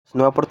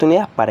Nueva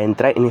oportunidad para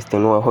entrar en este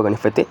nuevo juego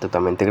NFT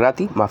totalmente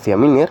gratis, Mafia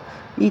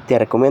y te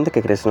recomiendo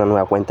que crees una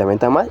nueva cuenta de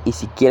MetaMask y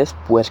si quieres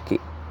puedes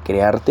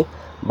crearte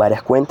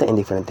varias cuentas en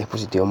diferentes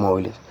dispositivos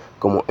móviles,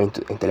 como en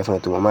el teléfono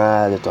de tu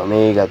mamá, de tu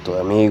amiga, de tu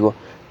amigo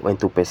o en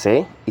tu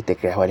PC y te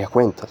creas varias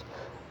cuentas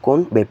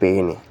con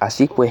VPN.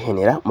 Así puedes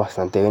generar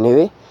bastante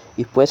BNB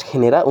y puedes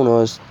generar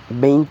unos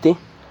 20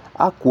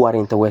 a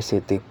 40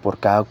 UST por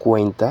cada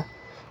cuenta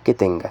que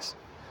tengas.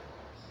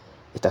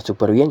 Está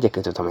súper bien ya que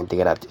es totalmente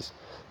gratis.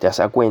 Te das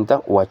a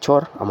cuenta o a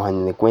Chor, vamos a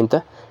tener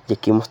cuenta, y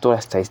aquí vemos toda la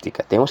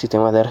estadística. Tenemos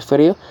sistemas de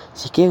referido.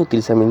 Si quieres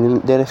utilizar mi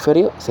de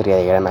referido sería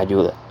de gran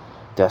ayuda.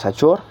 Te vas a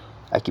Chor,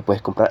 aquí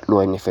puedes comprar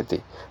los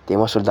NFT.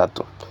 Tenemos el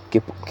dato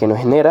que nos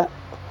genera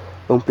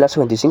un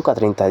plazo de 25 a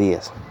 30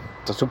 días.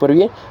 Está súper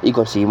bien y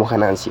conseguimos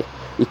ganancia.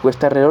 Y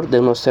cuesta alrededor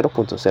de unos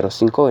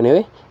 0.05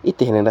 BNB y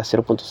te genera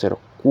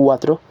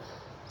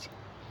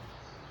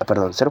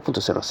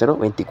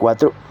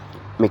 0.0024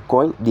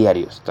 Mecoin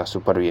diarios. Está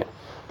súper bien.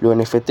 Los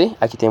NFT,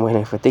 aquí tenemos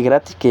el NFT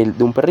gratis que es el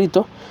de un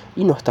perrito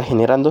y nos está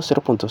generando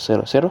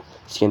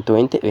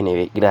 0.00120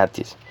 BNB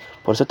gratis.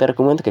 Por eso te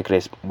recomiendo que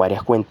crees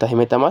varias cuentas de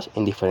MetaMask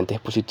en diferentes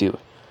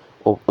dispositivos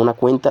o una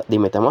cuenta de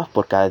MetaMask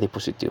por cada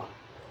dispositivo.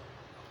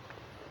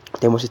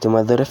 Tenemos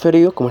sistemas de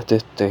referido, como te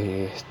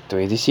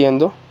estoy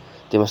diciendo.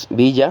 Tenemos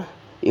Villa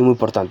y muy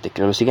importante,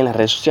 que lo siguen en las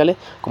redes sociales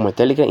como en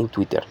Telegram y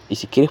Twitter. Y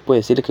si quieres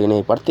puedes decirle que viene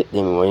de parte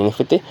de mi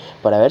NFT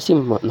para ver si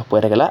nos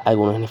puede regalar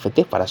algunos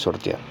NFT para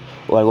sortear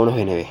o algunos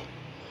NB.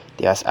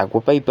 Te vas a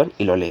Paper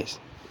y lo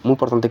lees. Muy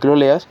importante que lo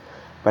leas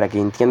para que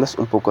entiendas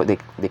un poco de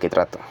qué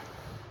trata.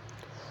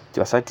 Te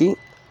vas aquí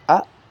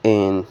a,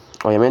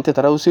 obviamente,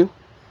 traducir.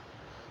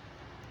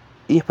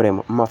 Y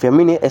esperemos. Mafia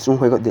es un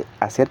juego de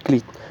hacer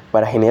clic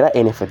para generar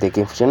NFT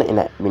que funciona en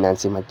la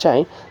Binance Smart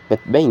Chain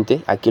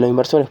Bet20. Aquí los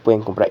inversores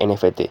pueden comprar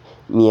NFT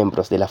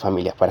miembros de la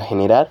familia para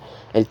generar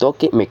el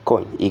toque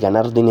Mecoin y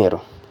ganar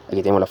dinero.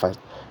 Aquí tenemos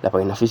la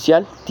página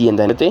oficial,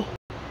 tienda NFT.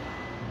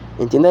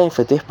 En tienda de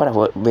NFTs para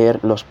ver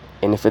los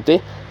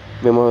NFT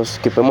vemos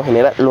que podemos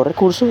generar los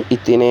recursos y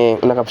tiene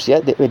una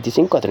capacidad de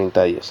 25 a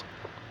 30 días.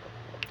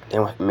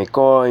 Tenemos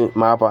Mecoin,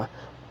 mapa,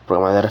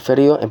 programa de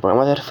referido. En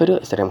programas de referido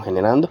estaremos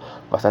generando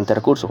bastante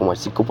recursos, como el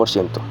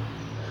 5%.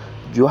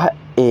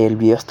 El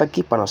video está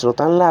aquí para no hacerlo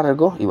tan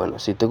largo. Y bueno,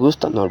 si te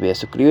gusta, no olvides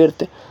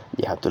suscribirte,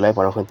 deja tu like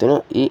para no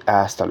continuar y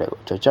hasta luego. Chao, chao.